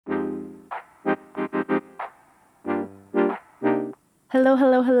Hello,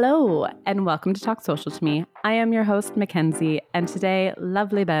 hello, hello, and welcome to Talk Social to Me. I am your host, Mackenzie, and today,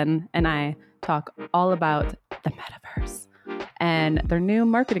 lovely Ben and I talk all about the metaverse and their new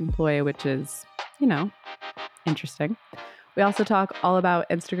marketing ploy, which is, interesting. We also talk all about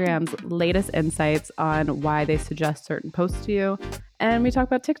Instagram's latest insights on why they suggest certain posts to you, and we talk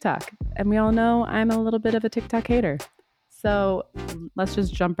about TikTok. And we all know I'm a little bit of a TikTok hater. So let's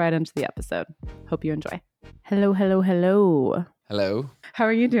just jump right into the episode. Hope you enjoy. Hello, hello, hello. Hello. How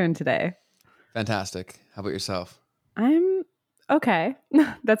are you doing today? Fantastic. How about yourself? I'm okay.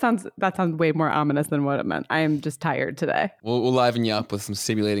 That sounds way more ominous than what it meant. I am just tired today. We'll liven you up with some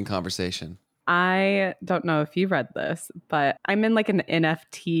stimulating conversation. I don't know if you read this, but I'm in like an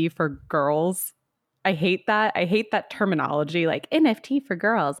NFT for girls. I hate that. I hate that terminology, like NFT for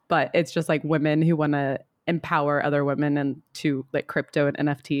girls, but it's just like women who want to empower other women and to like crypto and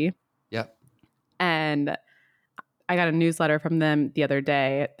NFT. Yep. And I got a newsletter from them the other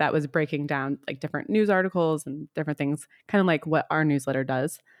day that was breaking down like different news articles and different things, kind of like what our newsletter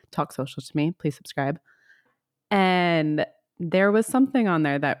does. Talk Social to Me. Please subscribe. And there was something on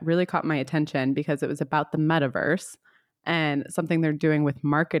there that really caught my attention because it was about the metaverse and something they're doing with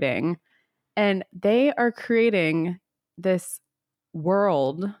marketing. And they are creating this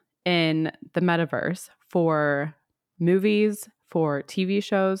world in the metaverse for movies, for TV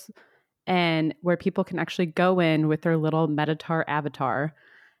shows, and where people can actually go in with their little Metatar avatar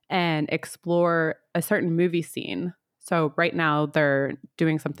and explore a certain movie scene. So right now they're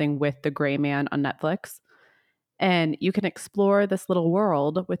doing something with The Gray Man on Netflix, and you can explore this little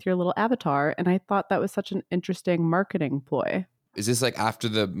world with your little avatar. And I thought that was such an interesting marketing ploy. Is this like after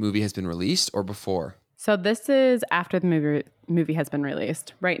the movie has been released or before? So this is after the movie has been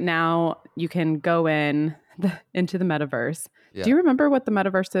released. Right now, you can go into the metaverse. Yeah. Do you remember what the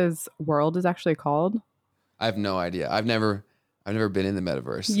metaverse's world is actually called? I have no idea. I've never been in the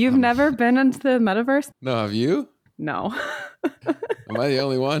metaverse. You've never been into the metaverse? No, have you? No. Am I the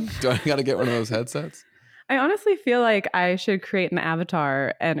only one? Do I got to get one of those headsets? I honestly feel like I should create an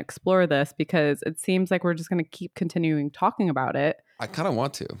avatar and explore this because it seems like we're just going to keep continuing talking about it. I kind of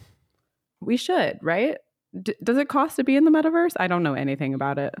want to. We should, right? Does it cost to be in the metaverse? I don't know anything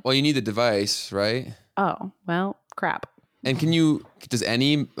about it. Well, you need the device, right? Oh, well, crap. And does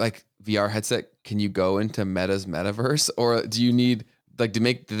any like VR headset, can you go into Meta's metaverse, or do you need like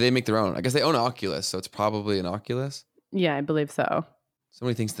do they make their own? I guess they own Oculus, so it's probably an Oculus. Yeah, I believe so. So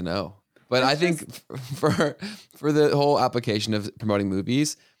many things to know. But I think for the whole application of promoting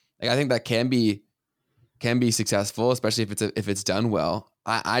movies, like I think that can be successful, especially if it's done well.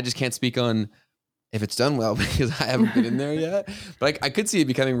 I just can't speak on if it's done well because I haven't been in there yet. But I could see it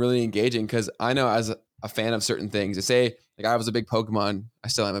becoming really engaging because I know as a fan of certain things, to say like I was a big Pokemon, I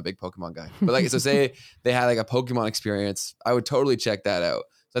still am a big Pokemon guy. But like so say they had like a Pokemon experience, I would totally check that out.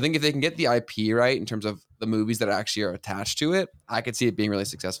 So I think if they can get the IP right in terms of the movies that actually are attached to it, I could see it being really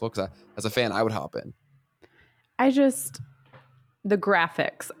successful because as a fan, I would hop in. The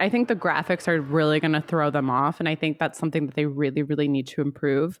graphics. I think the graphics are really going to throw them off. And I think that's something that they really, really need to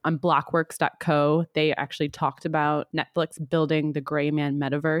improve. On blockworks.co, they actually talked about Netflix building the Gray Man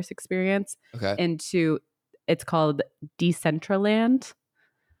metaverse experience into, it's called Decentraland.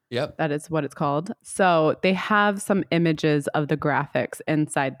 Yep. That is what it's called. So they have some images of the graphics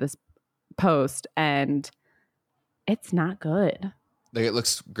inside this post, and it's not good. Like it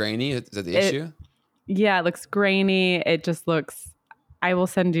looks grainy. Is that the issue? Yeah, it looks grainy. It just looks, I will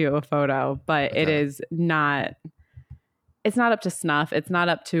send you a photo, but it is not, it's not up to snuff. It's not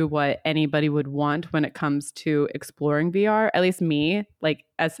up to what anybody would want when it comes to exploring VR. At least me, like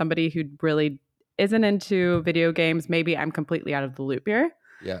as somebody who really isn't into video games, maybe I'm completely out of the loop here.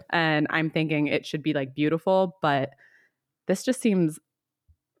 Yeah. And I'm thinking it should be like beautiful, but this just seems,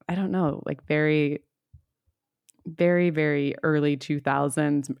 I don't know, like very, very, very early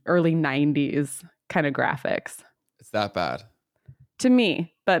 2000s, early 90s kind of graphics. It's that bad. To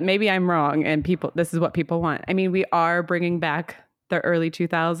me, but maybe I'm wrong and this is what people want. I mean, we are bringing back the early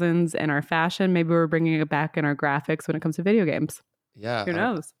 2000s in our fashion. Maybe we're bringing it back in our graphics when it comes to video games. Yeah. Who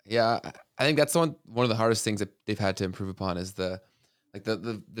knows? Yeah. I think that's one of the hardest things that they've had to improve upon is the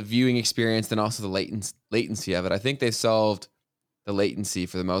viewing experience and also the latency of it. I think they've solved the latency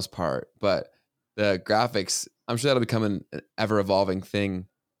for the most part, but the graphics, I'm sure that'll become an ever evolving thing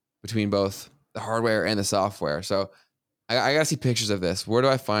between both the hardware and the software. So I gotta see pictures of this. Where do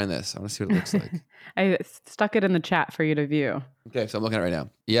I find this? I want to see what it looks like. I stuck it in the chat for you to view. Okay, so I'm looking at it right now.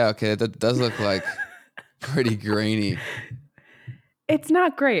 Yeah, okay, that does look like pretty grainy. It's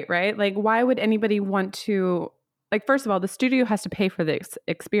not great, right? Like, why would anybody want to, like, first of all, the studio has to pay for this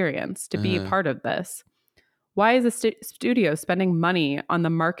experience to be part of this. why is a studio spending money on the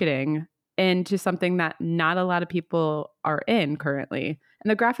marketing into something that not a lot of people are in currently?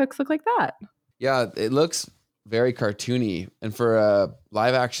 And the graphics look like that. Yeah, it looks very cartoony. And for a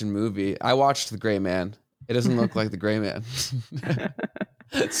live action movie, I watched The Gray Man. It doesn't look like The Gray Man.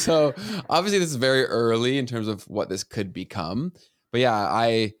 So obviously this is very early in terms of what this could become. But yeah,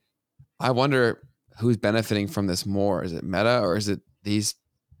 I wonder who's benefiting from this more. Is it Meta or is it these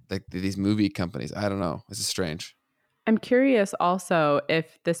movie companies? I don't know. This is strange. I'm curious also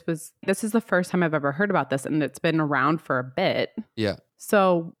if this is the first time I've ever heard about this, and it's been around for a bit. Yeah.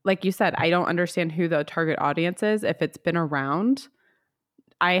 So, like you said, I don't understand who the target audience is. If it's been around,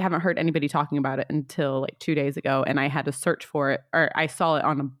 I haven't heard anybody talking about it until like 2 days ago, and I had to search for it, or I saw it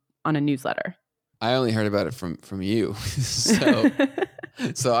on a newsletter. I only heard about it from you,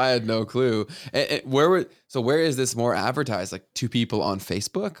 so I had no clue. Where is this more advertised? Like to people on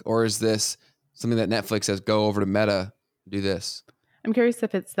Facebook, or is this something that Netflix says go over to Meta, do this? I'm curious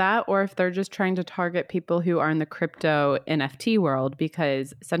if it's that or if they're just trying to target people who are in the crypto NFT world,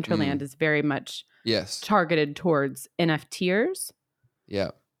 because Centraland is very much targeted towards NFTers.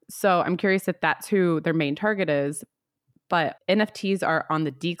 Yeah. So I'm curious if that's who their main target is. But NFTs are on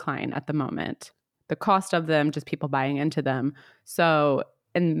the decline at the moment. The cost of them, just people buying into them. So,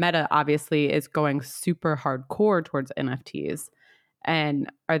 and Meta obviously is going super hardcore towards NFTs. And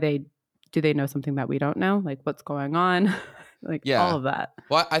do they know something that we don't know? Like what's going on? Like all of that.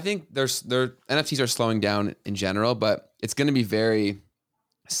 Well, I think their NFTs are slowing down in general, but it's going to be very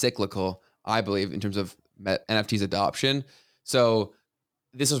cyclical, I believe, in terms of NFTs adoption. So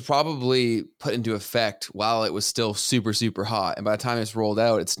this was probably put into effect while it was still super, super hot. And by the time it's rolled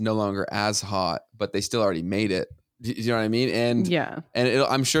out, it's no longer as hot, but they still already made it. Do you know what I mean? And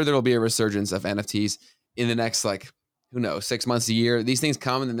I'm sure there will be a resurgence of NFTs in the next, like, who knows, 6 months, a year. These things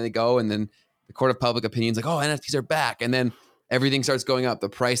come and then they go, and then the court of public opinion's like, oh, NFTs are back. And then everything starts going up, the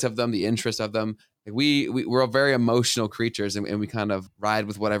price of them, the interest of them. Like we're very emotional creatures, and we kind of ride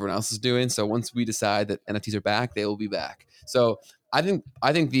with what everyone else is doing. So once we decide that NFTs are back, they will be back. So I think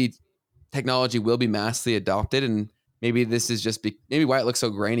the technology will be massively adopted, and maybe this is just maybe why it looks so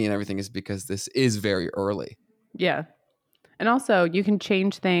grainy and everything is because this is very early. Yeah. And also you can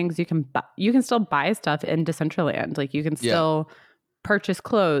change things. You can still buy stuff in Decentraland. Like you can still purchase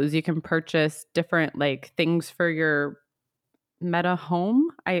clothes. You can purchase different like things for your Meta home.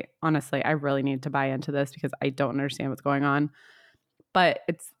 I really need to buy into this because I don't understand what's going on. But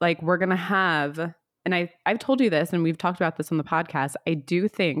it's like we're going to have, and I've told you this and we've talked about this on the podcast, I do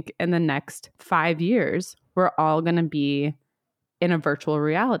think in the next 5 years, we're all going to be in a virtual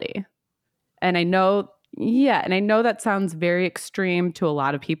reality. And I know that sounds very extreme to a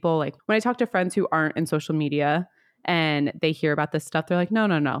lot of people. Like when I talk to friends who aren't in social media and they hear about this stuff, they're like,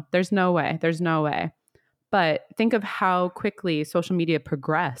 no, there's no way. There's no way. But think of how quickly social media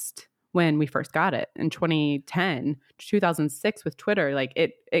progressed when we first got it in 2010, 2006 with Twitter. Like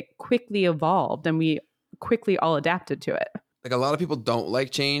it quickly evolved and we quickly all adapted to it. Like a lot of people don't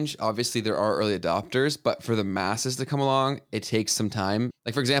like change. Obviously, there are early adopters, but for the masses to come along, it takes some time.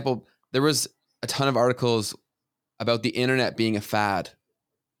 Like, for example, there was a ton of articles about the internet being a fad.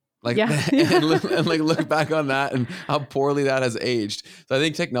 Like, and look back on that and how poorly that has aged. So I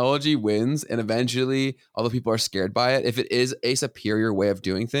think technology wins, and eventually, although people are scared by it, if it is a superior way of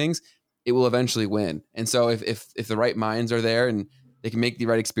doing things, it will eventually win. And so if the right minds are there and they can make the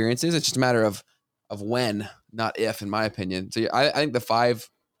right experiences, it's just a matter of when, not if, in my opinion. So I think the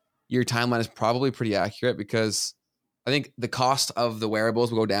 5-year timeline is probably pretty accurate because I think the cost of the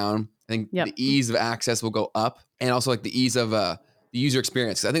wearables will go down. I think the ease of access will go up, and also like the ease of the user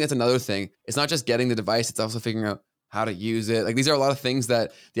experience. I think that's another thing. It's not just getting the device; it's also figuring out how to use it. Like these are a lot of things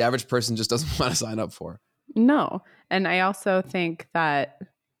that the average person just doesn't want to sign up for. No, and I also think that,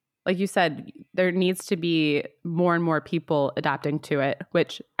 like you said, there needs to be more and more people adapting to it,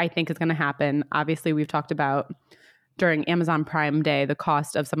 which I think is going to happen. Obviously, we've talked about during Amazon Prime Day, the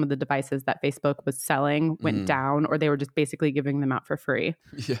cost of some of the devices that Facebook was selling went down, or they were just basically giving them out for free.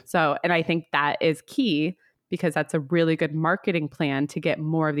 Yeah. So, and I think that is key because that's a really good marketing plan to get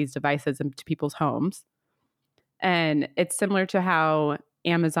more of these devices into people's homes. And it's similar to how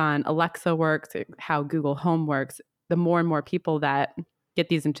Amazon Alexa works, how Google Home works. The more and more people that get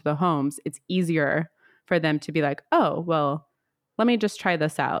these into the homes, it's easier for them to be like, oh, well, let me just try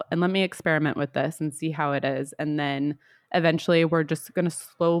this out and let me experiment with this and see how it is. And then eventually we're just going to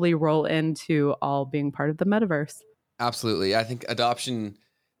slowly roll into all being part of the metaverse. Absolutely. I think adoption,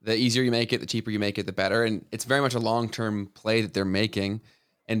 the easier you make it, the cheaper you make it, the better. And it's very much a long-term play that they're making.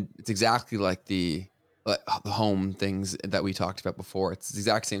 And it's exactly like the like the home things that we talked about before. It's the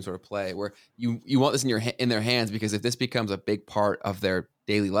exact same sort of play where you want this in their hands, because if this becomes a big part of their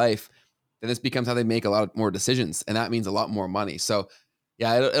daily life, then this becomes how they make a lot more decisions, and that means a lot more money. So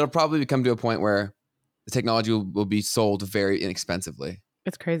yeah, it'll probably come to a point where the technology will be sold very inexpensively.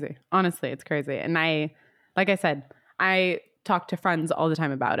 It's crazy. Honestly, it's crazy. And like I said, I talk to friends all the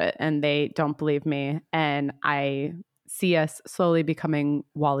time about it and they don't believe me. And I see us slowly becoming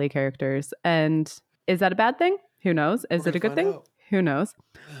Wall-E characters. And is that a bad thing? Who knows? Is it a good thing? Out. Who knows?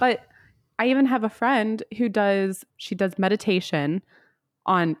 But I even have a friend who does meditation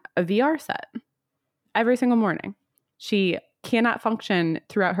on a VR set every single morning. She cannot function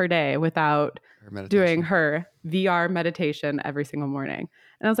throughout her day without doing her VR meditation every single morning.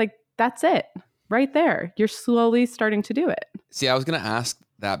 And I was like, that's it right there. You're slowly starting to do it. See, I was going to ask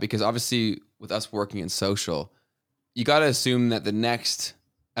that because obviously with us working in social, you got to assume that the next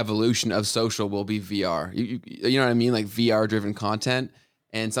evolution of social will be VR. You know what I mean? Like VR driven content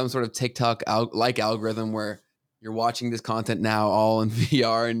and some sort of TikTok like algorithm where you're watching this content now all in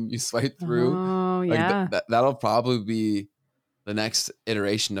VR and you swipe through. Oh, yeah. Like that'll probably be the next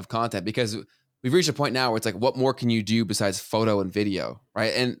iteration of content, because we've reached a point now where it's like, what more can you do besides photo and video,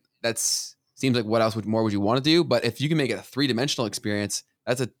 right? And that's seems like what else would you want to do? But if you can make it a 3-dimensional experience,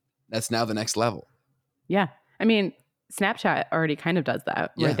 that's now the next level. Yeah. I mean, Snapchat already kind of does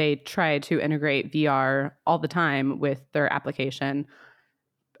that, where they try to integrate VR all the time with their application.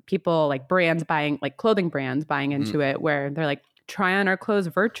 People like brands buying, like clothing brands buying into it, where they're like, try on our clothes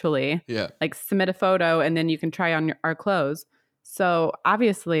virtually. Yeah. Like submit a photo and then you can try on our clothes. So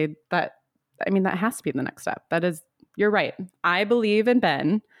obviously that has to be the next step. That is, you're right. I believe in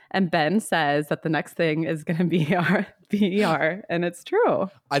Ben, and Ben says that the next thing is going to be VR, and it's true.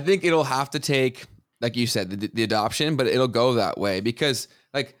 I think it'll have to take, like you said, the adoption, but it'll go that way, because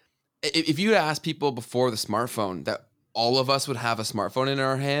like if you ask people before the smartphone that all of us would have a smartphone in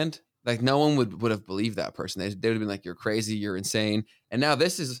our hand, like no one would have believed that person. They would have been like, you're crazy, you're insane. And now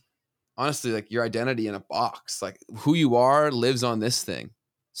this is honestly like your identity in a box. Like who you are lives on this thing.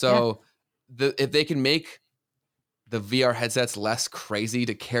 So if they can make the VR headsets less crazy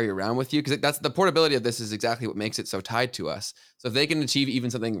to carry around with you, because that's the portability of this is exactly what makes it so tied to us. So if they can achieve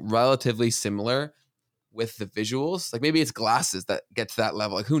even something relatively similar with the visuals, like maybe it's glasses that get to that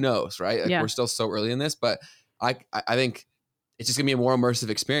level. Like who knows, right? Like we're still so early in this, but I think it's just gonna be a more immersive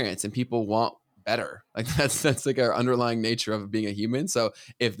experience, and people want better. Like that's like our underlying nature of being a human. So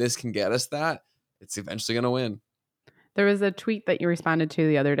if this can get us that, it's eventually gonna win. There was a tweet that you responded to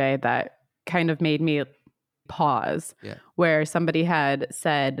the other day that kind of made me pause, where somebody had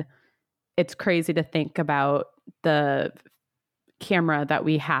said, it's crazy to think about the camera that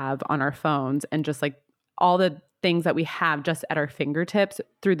we have on our phones and just like all the things that we have just at our fingertips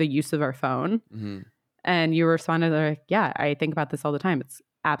through the use of our phone. Mm-hmm. And you responded like, yeah, I think about this all the time. It's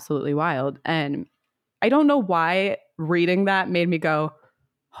absolutely wild. And I don't know why reading that made me go,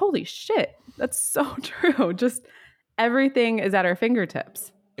 holy shit, that's so true. Just everything is at our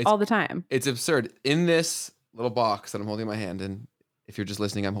fingertips all the time. It's absurd. In this little box that I'm holding in my hand, and if you're just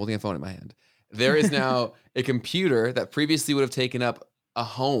listening, I'm holding a phone in my hand, there is now a computer that previously would have taken up a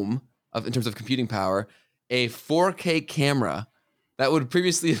home in terms of computing power, a 4K camera that would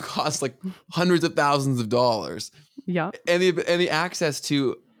previously have cost like hundreds of thousands of dollars. Yeah. And the access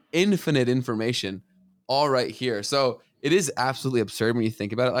to infinite information all right here. So it is absolutely absurd when you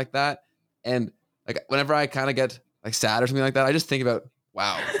think about it like that. And like whenever I kind of get like sad or something like that, I just think about,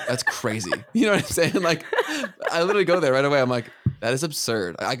 wow, that's crazy. You know what I'm saying? Like I literally go there right away. I'm like, that is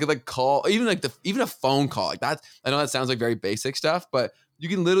absurd. I could like call even a phone call like that. I know that sounds like very basic stuff, but you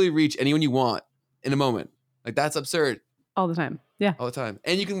can literally reach anyone you want in a moment. Like that's absurd. All the time. Yeah. All the time.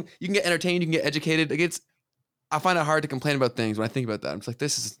 And you can get entertained, you can get educated. Like I find it hard to complain about things when I think about that. I'm just like,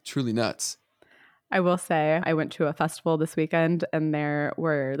 this is truly nuts. I will say I went to a festival this weekend and there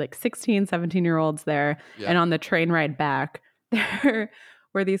were like 16, 17-year-olds there. Yeah. And on the train ride back, there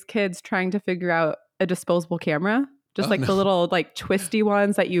were these kids trying to figure out a disposable camera, just the little like twisty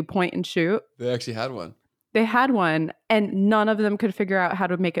ones that you point and shoot. They actually had one. They had one and none of them could figure out how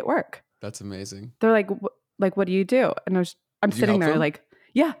to make it work. That's amazing. They're like, what do you do? And I'm sitting there like,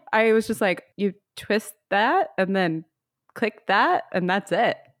 yeah, I was just like, you twist that and then click that and that's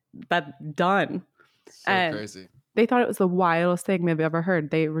it. That's done. So and crazy. They thought it was the wildest thing they've ever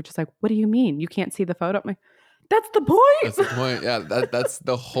heard. They were just like, what do you mean? You can't see the photo? I'm like, that's the point. That's the point. Yeah, that's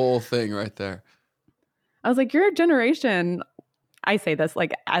the whole thing right there. I was like, your generation, I say this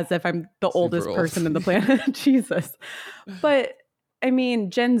like as if I'm the oldest person in the planet. Jesus. But I mean,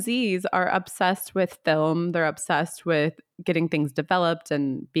 Gen Zs are obsessed with film. They're obsessed with getting things developed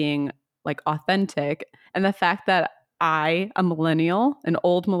and being like authentic. And the fact that I, a millennial, an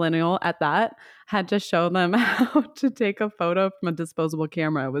old millennial at that, had to show them how to take a photo from a disposable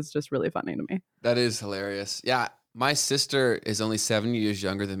camera was just really funny to me. That is hilarious. Yeah, my sister is only 7 years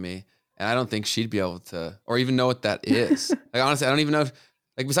younger than me, and I don't think she'd be able to, or even know what that is. Like honestly, I don't even know if,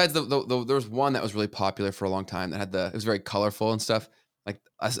 like besides the there was one that was really popular for a long time that had it was very colorful and stuff. Like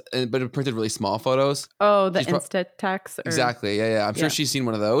but it printed really small photos. Oh, the Instatex. Exactly. Yeah. I'm sure she's seen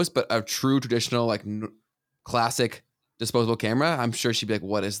one of those, but a true traditional like classic disposable camera, I'm sure she'd be like,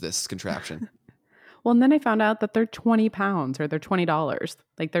 "What is this contraption?" Well, and then I found out that they're 20 pounds or they're $20.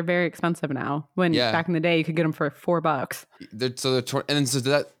 Like they're very expensive now. When back in the day, you could get them for $4. And so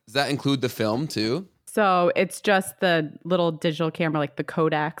does that include the film too? So it's just the little digital camera, like the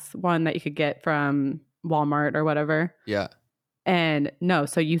Kodak's one that you could get from Walmart or whatever. Yeah. And no,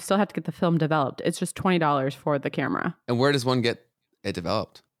 so you still have to get the film developed. It's just $20 for the camera. And where does one get it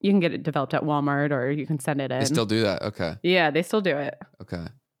developed? You can get it developed at Walmart or you can send it in. They still do that? Okay. Yeah, they still do it. Okay.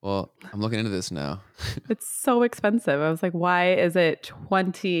 Well, I'm looking into this now. It's so expensive. I was like, why is it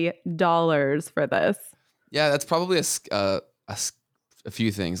 $20 for this? Yeah, that's probably a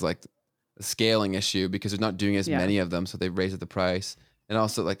few things, like the scaling issue, because they're not doing as many of them, so they raised the price. And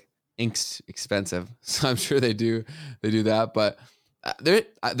also like ink's expensive. So I'm sure they do that, but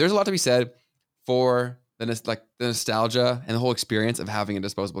there's a lot to be said for the nostalgia and the whole experience of having a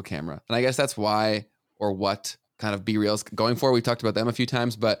disposable camera. And I guess that's why, or what kind of BeReal's going for. We talked about them a few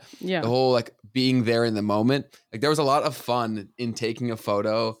times, but the whole like being there in the moment, like there was a lot of fun in taking a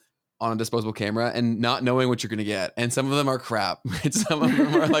photo on a disposable camera and not knowing what you're going to get. And some of them are crap. And some of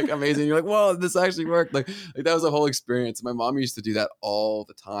them are like amazing. You're like, whoa, this actually worked. Like that was a whole experience. My mom used to do that all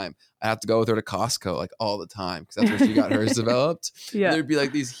the time. I have to go with her to Costco like all the time because that's where she got hers developed. Yeah. And there'd be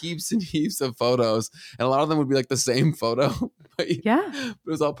like these heaps and heaps of photos. And a lot of them would be like the same photo. But it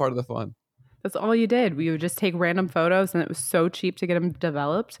was all part of the fun. That's all you did. We would just take random photos and it was so cheap to get them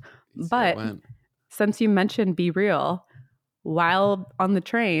developed. But since you mentioned BeReal, while on the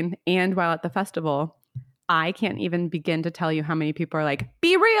train and while at the festival, I can't even begin to tell you how many people are like,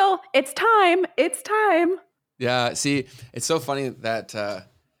 BeReal, it's time. It's time. Yeah. See, it's so funny that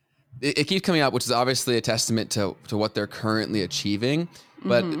it keeps coming up, which is obviously a testament to what they're currently achieving.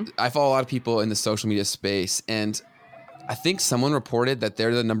 But I follow a lot of people in the social media space, and I think someone reported that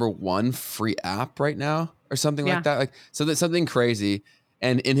they're the #1 free app right now or something like that. Like, so that's something crazy.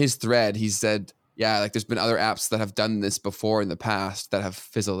 And in his thread, he said, yeah, like there's been other apps that have done this before in the past that have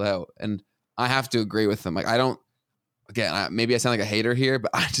fizzled out. And I have to agree with them. Like, maybe I sound like a hater here,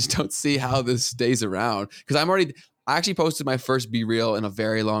 but I just don't see how this stays around. Because I actually posted my first BeReal in a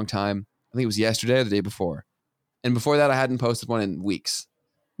very long time. I think it was yesterday or the day before. And before that, I hadn't posted one in weeks.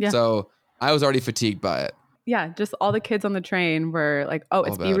 Yeah. So I was already fatigued by it. Yeah, just all the kids on the train were like, oh,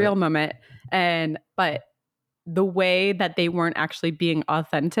 it's BeReal moment. But the way that they weren't actually being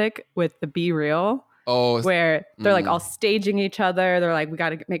authentic with the BeReal, where they're like all staging each other. They're like, we got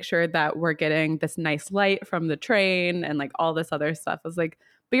to make sure that we're getting this nice light from the train and like all this other stuff. I was like,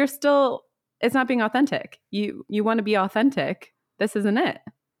 but it's not being authentic. You want to be authentic. This isn't it.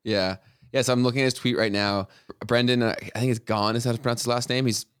 Yeah. Yeah. So I'm looking at his tweet right now. Brendan, I think it's Gone is how to pronounce his last name.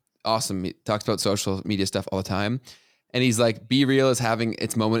 He's awesome. He talks about social media stuff all the time. And he's like, BeReal is having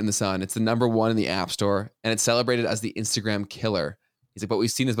its moment in the sun. It's the #1 in the App Store, and it's celebrated as the Instagram killer. He's like, but we've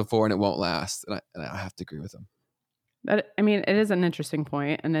seen this before and it won't last. And I have to agree with him. But I mean, it is an interesting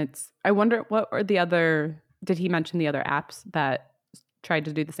point. And I wonder what are did he mention the other apps that tried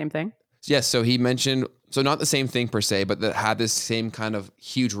to do the same thing? Yes. So he mentioned, not the same thing per se, but that had this same kind of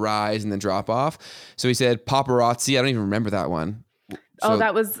huge rise and then drop off. So he said Paparazzi. I don't even remember that one. So,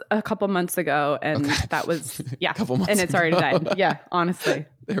 that was a couple months ago, and that was a couple months and it's already died. Yeah, honestly.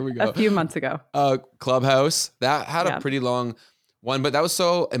 There we go. A few months ago. Clubhouse, that had a pretty long one, but that was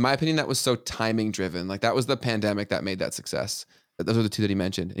in my opinion, that was so timing driven. Like that was the pandemic that made that success. Those are the two that he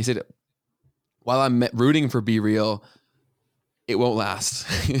mentioned. He said, while I'm rooting for BeReal, it won't last.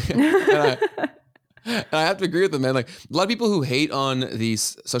 and I have to agree with them, man. Like a lot of people who hate on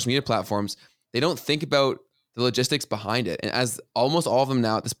these social media platforms, they don't think about the logistics behind it. And as almost all of them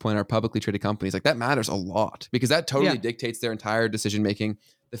now at this point are publicly traded companies, like that matters a lot because that totally dictates their entire decision-making,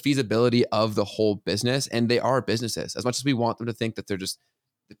 the feasibility of the whole business. And they are businesses. As much as we want them to think that they're just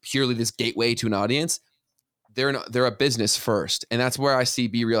purely this gateway to an audience, they're a business first. And that's where I see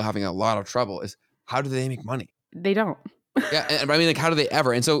BeReal having a lot of trouble is how do they make money? They don't. Yeah. And I mean, like, how do they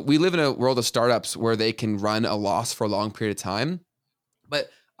ever? And so we live in a world of startups where they can run a loss for a long period of time. But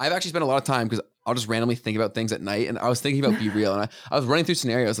I've actually spent a lot of time because I'll just randomly think about things at night. And I was thinking about BeReal and I was running through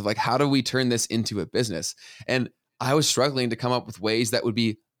scenarios of like, how do we turn this into a business? And I was struggling to come up with ways that would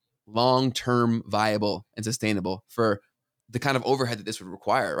be long-term viable and sustainable for the kind of overhead that this would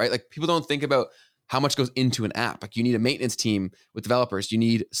require, right? Like people don't think about how much goes into an app. Like you need a maintenance team with developers. You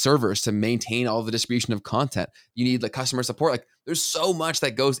need servers to maintain all the distribution of content. You need like customer support. Like there's so much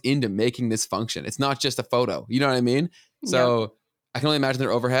that goes into making this function. It's not just a photo. You know what I mean? So Yep. I can only imagine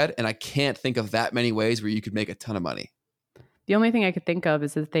their overhead, and I can't think of that many ways where you could make a ton of money. The only thing I could think of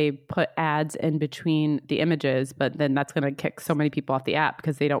is if they put ads in between the images, but then that's going to kick so many people off the app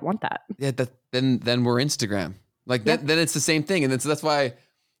because they don't want that. Yeah, then we're Instagram. Like Yeah. then it's the same thing, and that's why.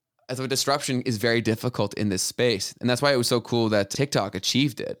 So disruption is very difficult in this space. And that's why it was so cool that TikTok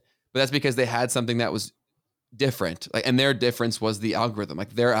achieved it. But that's because they had something that was different. Like, and their difference was the algorithm.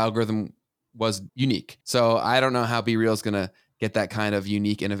 Like their algorithm was unique. So I don't know how BeReal is going to get that kind of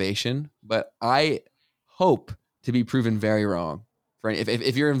unique innovation, but I hope to be proven very wrong.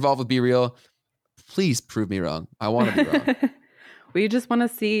 If you're involved with BeReal, please prove me wrong. I want to be wrong. We just want to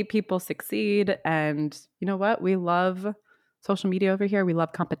see people succeed. And you know what? We love social media over here. We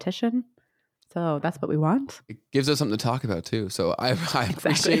love competition. So that's what we want. It gives us something to talk about too. So I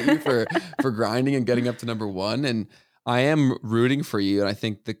appreciate you for grinding and getting up to number one. And I am rooting for you. And I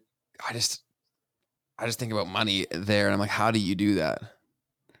think I just think about money there. And I'm like, how do you do that?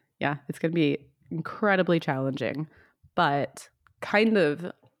 Yeah, it's going to be incredibly challenging, but kind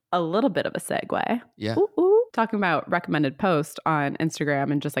of a little bit of a segue. Yeah. Ooh. Talking about recommended post on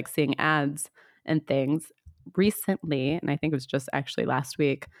Instagram and just like seeing ads and things. Recently, and I think it was just actually last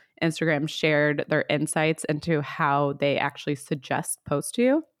week, Instagram shared their insights into how they actually suggest posts to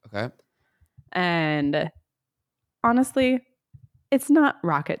you. Okay. And honestly, it's not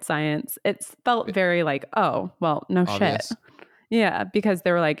rocket science. It's felt very like, oh, well, no Obvious. shit. Yeah, because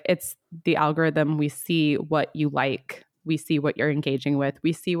they were like, it's the algorithm. We see what you like. We see what you're engaging with.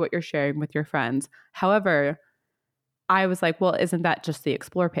 We see what you're sharing with your friends. However, I was like, well, isn't that just the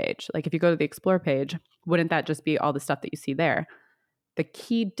explore page? Like if you go to the explore page, wouldn't that just be all the stuff that you see there? The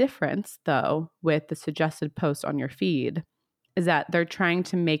key difference, though, with the suggested post on your feed is that they're trying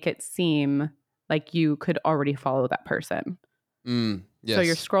to make it seem like you could already follow that person. Yes. So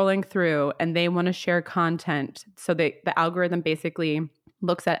you're scrolling through and they want to share content. So the algorithm basically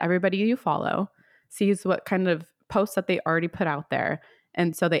looks at everybody you follow, sees what kind of posts that they already put out there.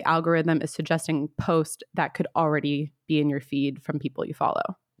 And so the algorithm is suggesting posts that could already be in your feed from people you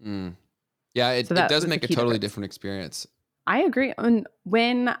follow. Yeah, it does make a totally different experience. I agree. And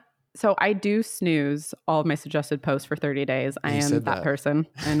so I do snooze all of my suggested posts for 30 days. I am that person.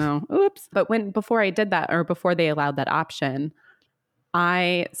 I know. Oops. But before I did that, or before they allowed that option,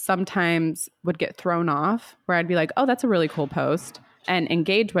 I sometimes would get thrown off where I'd be like, oh, that's a really cool post, and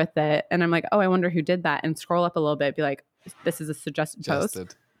engage with it. And I'm like, oh, I wonder who did that, and scroll up a little bit, be like, this is a suggested post. And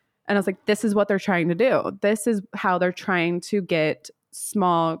I was like, this is what they're trying to do. This is how they're trying to get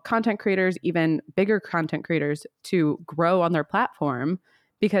small content creators, even bigger content creators, to grow on their platform,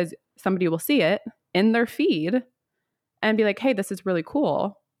 because somebody will see it in their feed and be like, hey, this is really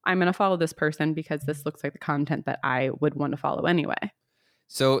cool. I'm going to follow this person because this looks like the content that I would want to follow anyway.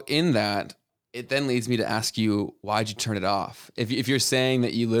 So in that, it then leads me to ask you, why'd you turn it off? If you're saying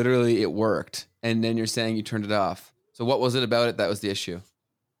that it worked, and then you're saying you turned it off. So what was it about it that was the issue?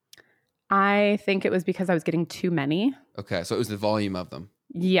 I think it was because I was getting too many. Okay, so it was the volume of them.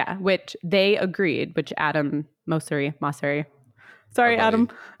 Yeah, which they agreed, which Adam Mosseri, sorry, Adam,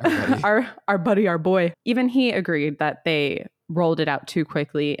 our buddy, our boy, even he agreed that they rolled it out too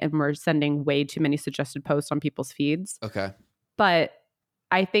quickly and were sending way too many suggested posts on people's feeds. Okay. But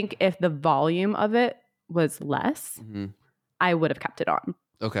I think if the volume of it was less, I would have kept it on.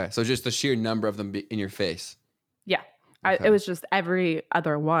 Okay, so just the sheer number of them in your face. Yeah. Okay. It was just every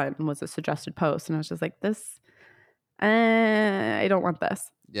other one was a suggested post. And I was just like, I don't want this.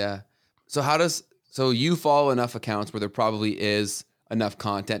 Yeah. So you follow enough accounts where there probably is enough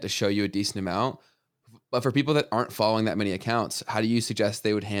content to show you a decent amount. But for people that aren't following that many accounts, how do you suggest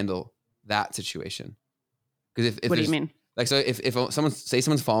they would handle that situation? Because if what do you mean? Like, so if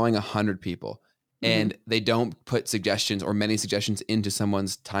someone's following 100 people and they don't put suggestions or many suggestions into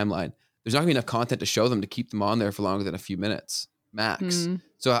someone's timeline, there's not gonna be enough content to show them to keep them on there for longer than a few minutes max.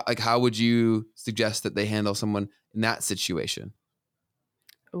 So like, how would you suggest that they handle someone in that situation?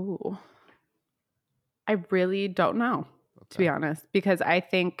 Ooh, I really don't know, to be honest, because I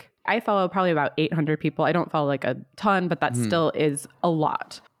think I follow probably about 800 people. I don't follow like a ton, but that still is a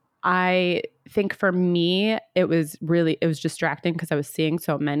lot. I think for me, it was distracting because I was seeing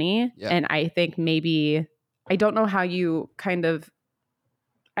so many. Yeah. And I think maybe, I don't know how you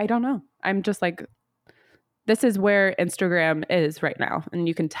I don't know. I'm just like, this is where Instagram is right now. And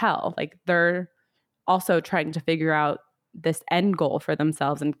you can tell, like, they're also trying to figure out this end goal for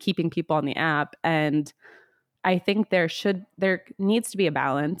themselves and keeping people on the app. And I think there needs to be a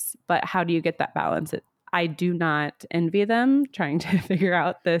balance, but how do you get that balance? I do not envy them trying to figure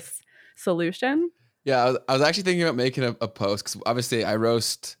out this solution. Yeah, I was actually thinking about making a post because obviously I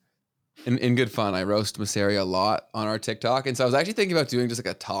roast, in good fun, I roast Mosseri a lot on our TikTok. And so I was actually thinking about doing just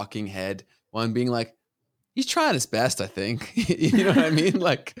like a talking head one, being like, he's trying his best, I think. You know what I mean?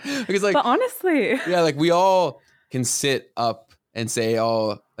 Like, because like, but honestly, yeah, like we all can sit up and say,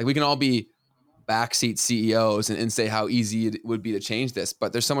 oh, like we can all be backseat CEOs and say how easy it would be to change this.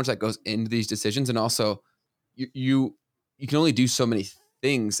 But there's so much that goes into these decisions. And also you can only do so many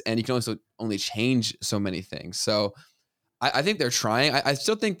things, and you can also only change so many things. So I think they're trying. I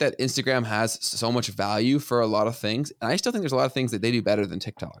still think that Instagram has so much value for a lot of things. And I still think there's a lot of things that they do better than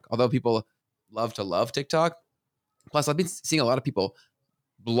TikTok. Although people love TikTok. Plus, I've been seeing a lot of people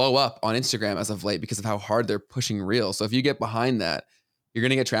blow up on Instagram as of late because of how hard they're pushing Reels. So if you get behind that, you're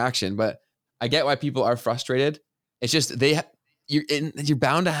going to get traction. But I get why people are frustrated. It's just you're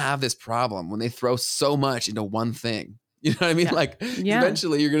bound to have this problem when they throw so much into one thing. You know what I mean? Yeah. Like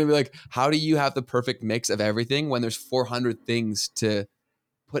eventually you're going to be like, how do you have the perfect mix of everything when there's 400 things to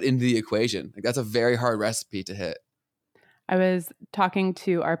put into the equation? Like that's a very hard recipe to hit. I was talking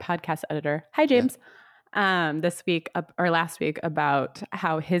to our podcast editor. Hi, James. This week or last week about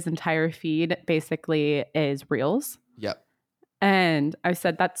how his entire feed basically is Reels. Yep. And I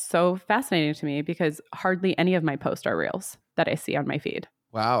said, that's so fascinating to me because hardly any of my posts are Reels that I see on my feed.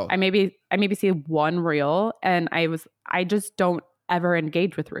 Wow. I maybe see one Reel, and I just don't ever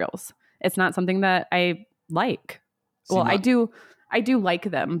engage with Reels. It's not something that I like. I do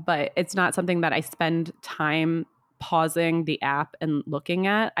like them, but it's not something that I spend time pausing the app and looking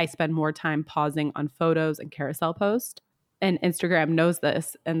at. I spend more time pausing on photos and carousel posts. And Instagram knows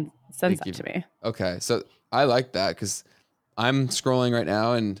this and sends that to me. Okay. So I like that because I'm scrolling right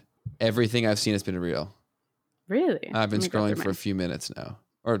now and everything I've seen has been a Reel. Really? I've been scrolling for a few minutes now.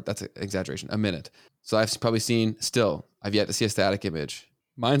 Or that's an exaggeration, a minute. So I've probably seen, I've yet to see a static image.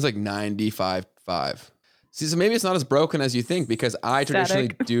 Mine's like 95.5. See, so maybe it's not as broken as you think because I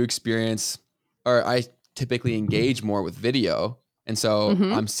traditionally do experience, or I typically engage more with video. And so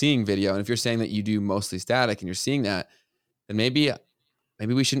I'm seeing video. And if you're saying that you do mostly static and you're seeing that, then maybe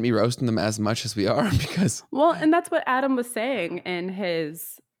we shouldn't be roasting them as much as we are because. Well, and that's what Adam was saying in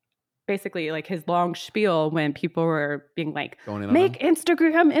his, basically like his long spiel when people were being like, make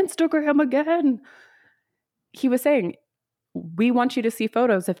Instagram again. He was saying, we want you to see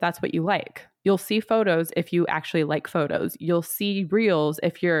photos if that's what you like. You'll see photos if you actually like photos. You'll see Reels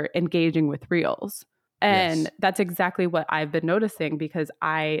if you're engaging with Reels. And that's exactly what I've been noticing because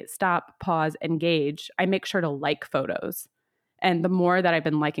I stop, pause, engage. I make sure to like photos. And the more that I've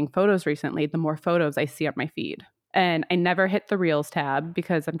been liking photos recently, the more photos I see on my feed. And I never hit the Reels tab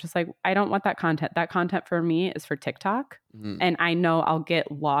because I'm just like, I don't want that content. That content for me is for TikTok. And I know I'll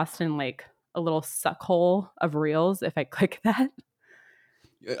get lost in like a little suck hole of Reels if I click that.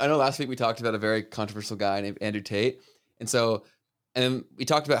 I know last week we talked about a very controversial guy named Andrew Tate. And we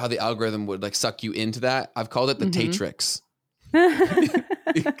talked about how the algorithm would like suck you into that. I've called it the Tatrix.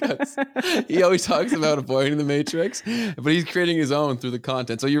 Because he always talks about avoiding the matrix, but he's creating his own through the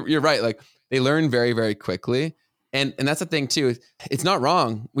content. So you're right. Like they learn very, very quickly. And that's the thing too. It's not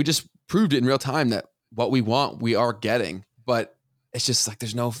wrong. We just proved it in real time that what we want, we are getting, but it's just like,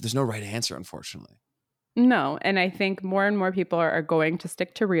 there's no right answer, unfortunately. No. And I think more and more people are going to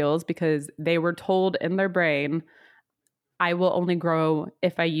stick to Reels because they were told in their brain, I will only grow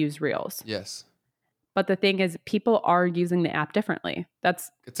if I use Reels. Yes. But the thing is, people are using the app differently.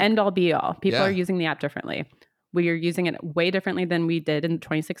 That's end all be all. People are using the app differently. We are using it way differently than we did in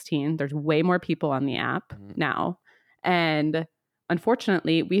 2016. There's way more people on the app now. And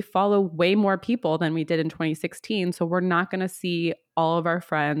unfortunately, we follow way more people than we did in 2016. So we're not going to see all of our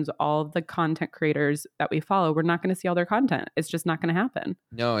friends, all of the content creators that we follow. We're not going to see all their content. It's just not going to happen.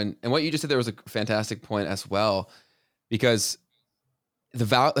 No. And what you just said there was a fantastic point as well, because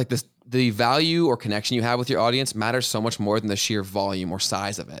the value or connection you have with your audience matters so much more than the sheer volume or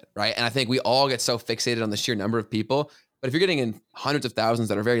size of it, right? And I think we all get so fixated on the sheer number of people. But if you're getting in hundreds of thousands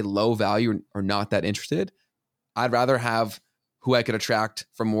that are very low value or not that interested, I'd rather have who I could attract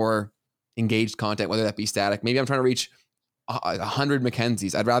for more engaged content, whether that be static. Maybe I'm trying to reach 100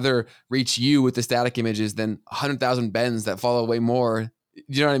 Mackenzies. I'd rather reach you with the static images than 100,000 Bens that follow way more.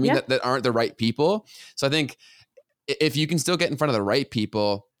 You know what I mean? That aren't the right people. So I think if you can still get in front of the right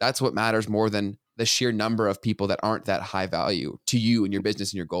people, that's what matters more than the sheer number of people that aren't that high value to you and your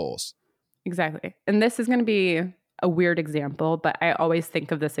business and your goals. Exactly. And this is going to be a weird example, but I always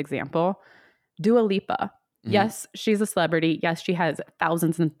think of this example. Dua Lipa. Yes, she's a celebrity. Yes, she has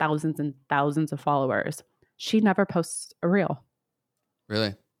thousands and thousands and thousands of followers. She never posts a reel.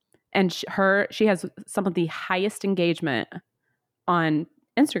 Really? And she has some of the highest engagement on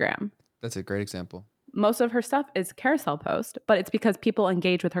Instagram. That's a great example. Most of her stuff is carousel post, but it's because people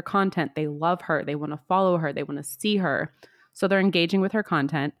engage with her content. They love her. They want to follow her. They want to see her. So they're engaging with her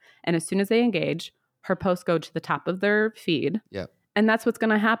content. And as soon as they engage, her posts go to the top of their feed. Yeah. And that's what's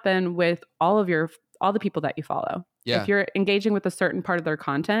going to happen with all the people that you follow. Yeah. If you're engaging with a certain part of their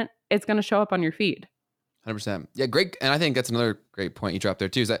content, it's going to show up on your feed. 100%. Yeah, great. And I think that's another great point you dropped there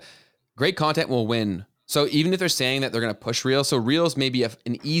too, is that great content will win. So even if they're saying that they're going to push Reels, so Reels may be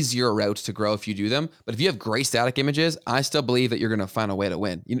an easier route to grow if you do them. But if you have great static images, I still believe that you're going to find a way to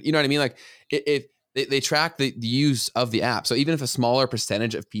win. You know what I mean? Like if they track the use of the app. So even if a smaller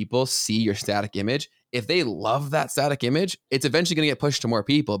percentage of people see your static image, if they love that static image, it's eventually going to get pushed to more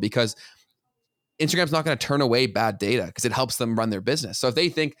people because Instagram's not going to turn away bad data because it helps them run their business. So if they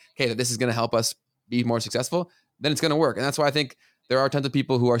think, okay, that this is going to help us be more successful, then it's going to work. And that's why I think there are tons of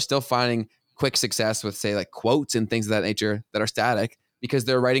people who are still finding quick success with, say, like quotes and things of that nature that are static because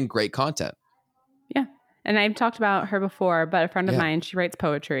they're writing great content. Yeah. And I've talked about her before, but a friend of mine, she writes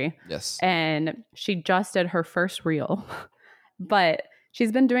poetry. Yes. And she just did her first reel. But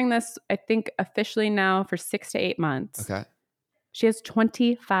she's been doing this, I think, officially now for 6 to 8 months. Okay. She has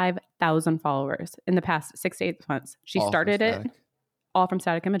 25,000 followers in the past 6 to 8 months. She started it all from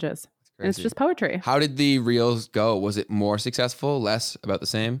static images. And it's just poetry. How did the reels go? Was it more successful, less, about the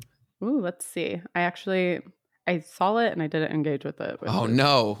same? Ooh, let's see. I saw it and I didn't engage with it. Oh,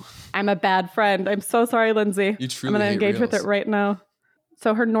 no. I'm a bad friend. I'm so sorry, Lindsay. You truly I'm going to engage reels. with it right now.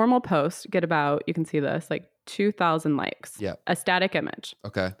 So her normal posts get about, you can see this, like 2,000 likes. Yeah. A static image.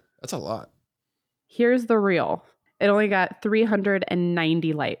 Okay. That's a lot. Here's the reel. It only got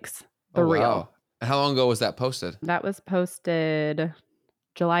 390 likes. The reel. Wow. And how long ago was that posted? That was posted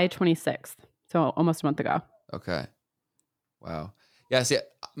July 26th. So almost a month ago. Okay. Wow. Yeah, see,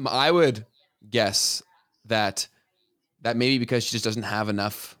 I would guess that maybe because she just doesn't have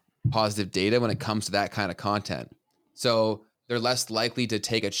enough positive data when it comes to that kind of content. So they're less likely to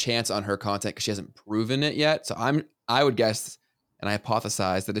take a chance on her content because she hasn't proven it yet. So I would guess, and I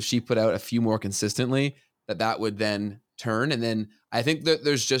hypothesize that if she put out a few more consistently, that would then turn. And then I think that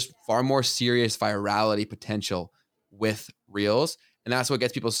there's just far more serious virality potential with reels. And that's what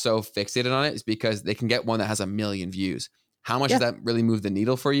gets people so fixated on it, is because they can get one that has 1 million views. How much does that really move the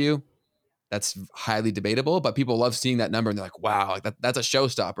needle for you? That's highly debatable, but people love seeing that number and they're like, wow, like that's a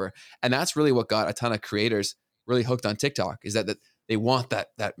showstopper. And that's really what got a ton of creators really hooked on TikTok, is that they want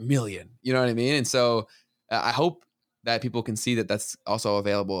that million, you know what I mean? And so I hope that people can see that that's also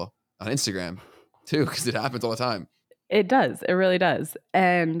available on Instagram too, because it happens all the time. It does. It really does.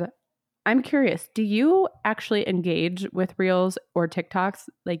 And I'm curious, do you actually engage with reels or TikToks?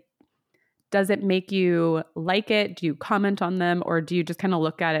 Like, does it make you like it? Do you comment on them? Or do you just kind of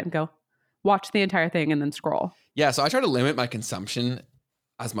look at it and go, watch the entire thing and then scroll? Yeah, so I try to limit my consumption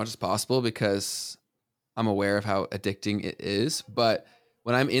as much as possible because I'm aware of how addicting it is. But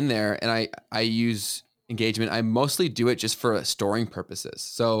when I'm in there and I use engagement, I mostly do it just for storing purposes.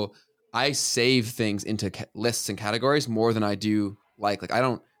 So I save things into lists and categories more than I do like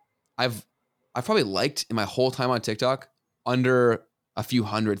I've probably liked in my whole time on TikTok under a few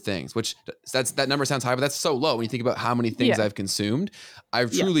hundred things, which that number sounds high, but that's so low when you think about how many things I've consumed. I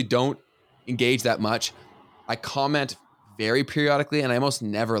truly don't engage that much. I comment very periodically and I almost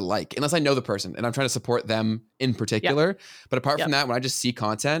never like, unless I know the person and I'm trying to support them in particular. But apart from that, when I just see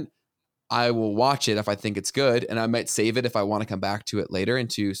content, I will watch it if I think it's good, and I might save it if I want to come back to it later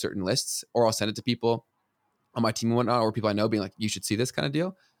into certain lists, or I'll send it to people on my team and whatnot, or people I know being like, you should see this kind of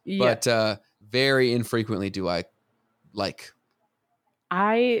deal. Yeah. But very infrequently do I like.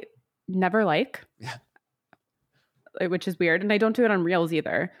 I never like, which is weird. And I don't do it on reels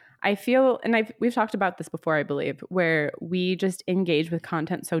either. I feel, and we've talked about this before, I believe, where we just engage with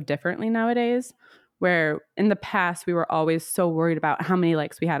content so differently nowadays, where in the past we were always so worried about how many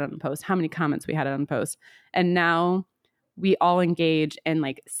likes we had on a post, how many comments we had on a post. And now we all engage in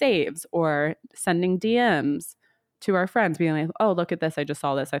like saves or sending DMs to our friends being like, oh, look at this. I just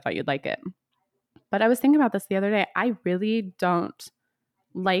saw this. I thought you'd like it. But I was thinking about this the other day. I really don't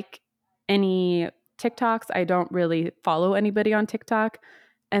like any TikToks. I don't really follow anybody on TikTok.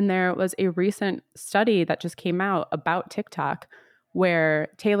 And there was a recent study that just came out about TikTok where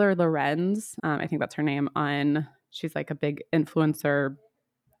Taylor Lorenz, I think that's her name, she's like a big influencer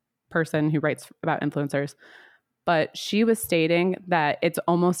person who writes about influencers, but she was stating that it's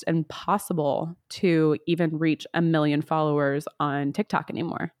almost impossible to even reach 1 million followers on TikTok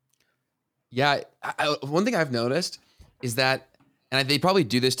anymore. Yeah. One thing I've noticed is that, and they probably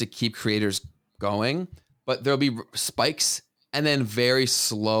do this to keep creators going, but there'll be spikes and then very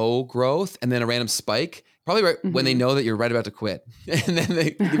slow growth and then a random spike, probably right when they know that you're right about to quit. And then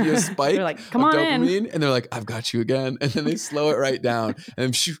they give you a spike They're like, come of on dopamine in. and they're like, I've got you again. And then they slow it right down and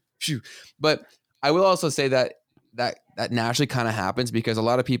then shoo, shoo. But I will also say that naturally kind of happens because a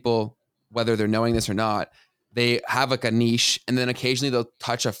lot of people, whether they're knowing this or not, they have like a niche and then occasionally they'll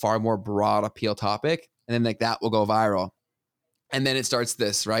touch a far more broad appeal topic and then like that will go viral. And then it starts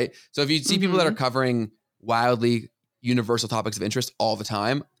this, right? So if you see people that are covering wildly universal topics of interest all the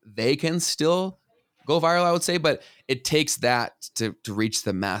time, they can still go viral, I would say, but it takes that to reach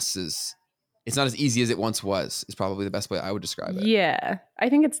the masses. It's not as easy as it once was, is probably the best way I would describe it. Yeah, I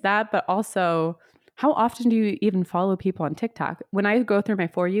think it's that, but also how often do you even follow people on TikTok? When I go through my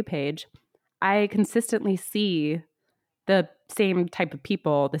For You page, I consistently see the same type of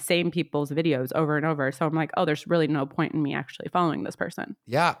people, the same people's videos over and over. So I'm like, oh, there's really no point in me actually following this person.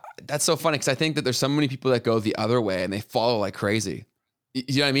 Yeah, that's so funny because I think that there's so many people that go the other way and they follow like crazy.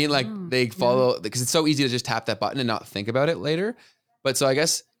 You know what I mean? Like they follow because it's so easy to just tap that button and not think about it later. But so I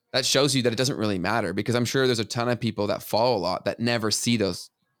guess that shows you that it doesn't really matter because I'm sure there's a ton of people that follow a lot that never see those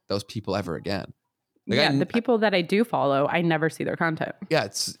people ever again. Like the people that I do follow, I never see their content. Yeah,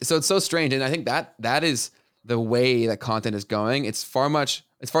 it's so strange, and I think that is the way that content is going. It's far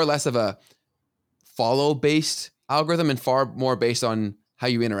less of a follow based algorithm and far more based on how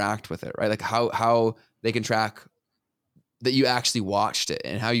you interact with it, right? Like how they can track that you actually watched it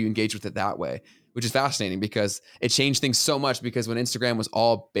and how you engage with it that way, which is fascinating because it changed things so much because when Instagram was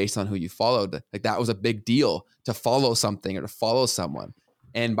all based on who you followed, like that was a big deal to follow something or to follow someone.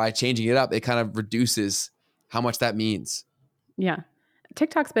 And by changing it up, it kind of reduces how much that means. Yeah.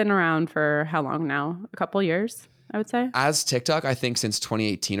 TikTok's been around for how long now? A couple years, I would say. As TikTok, I think since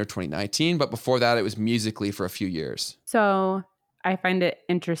 2018 or 2019, but before that, it was Musical.ly for a few years. So I find it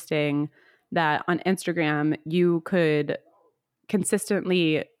interesting that on Instagram, you could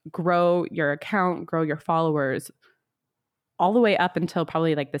consistently grow your account, grow your followers all the way up until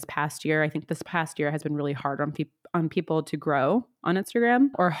probably like this past year. I think this past year has been really hard on people to grow on Instagram,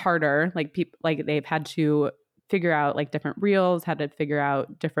 or harder. Like people, like they've had to figure out like different reels, had to figure out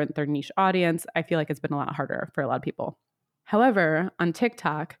their niche audience. I feel like it's been a lot harder for a lot of people. However, on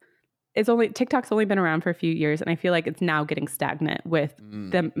TikTok's only been around for a few years, and I feel like it's now getting stagnant with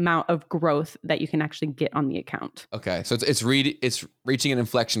the amount of growth that you can actually get on the account. Okay, so it's reaching an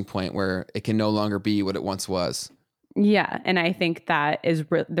inflection point where it can no longer be what it once was. Yeah, and I think that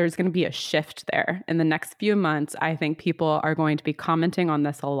there's going to be a shift there in the next few months. I think people are going to be commenting on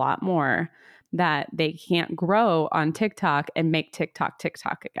this a lot more, that they can't grow on TikTok and make TikTok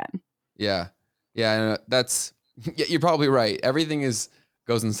again. Yeah, you're probably right. Everything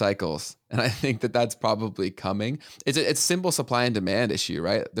goes in cycles, and I think that's probably coming. It's a simple supply and demand issue,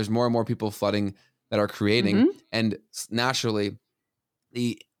 right? There's more and more people flooding that are creating, and naturally,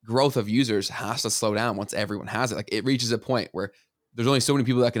 the growth of users has to slow down once everyone has it. Like it reaches a point where there's only so many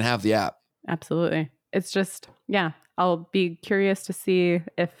people that can have the app. Absolutely. It's just, yeah, I'll be curious to see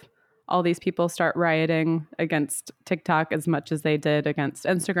if all these people start rioting against TikTok as much as they did against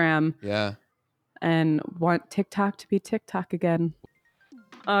Instagram. Yeah. And want TikTok to be TikTok again.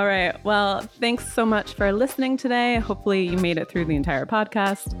 All right. Well, thanks so much for listening today. Hopefully you made it through the entire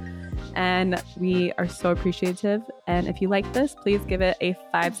podcast. And we are so appreciative. And if you like this, please give it a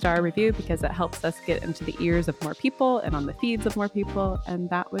 5-star review because it helps us get into the ears of more people and on the feeds of more people. And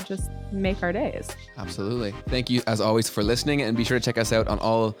that would just make our days. Absolutely. Thank you, as always, for listening. And be sure to check us out on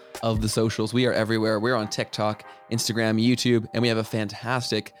all of the socials. We are everywhere. We're on TikTok, Instagram, YouTube, and we have a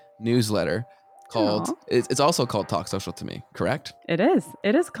fantastic newsletter called, it's also called Talk Social to Me, correct? It is.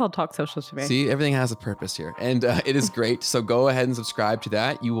 It is called Talk Social to Me. See, everything has a purpose here. And it is great. So go ahead and subscribe to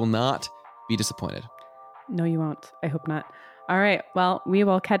that. You will not be disappointed. No, you won't. I hope not. All right. Well, we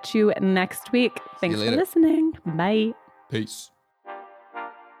will catch you next week. Thanks for listening. Bye. Peace.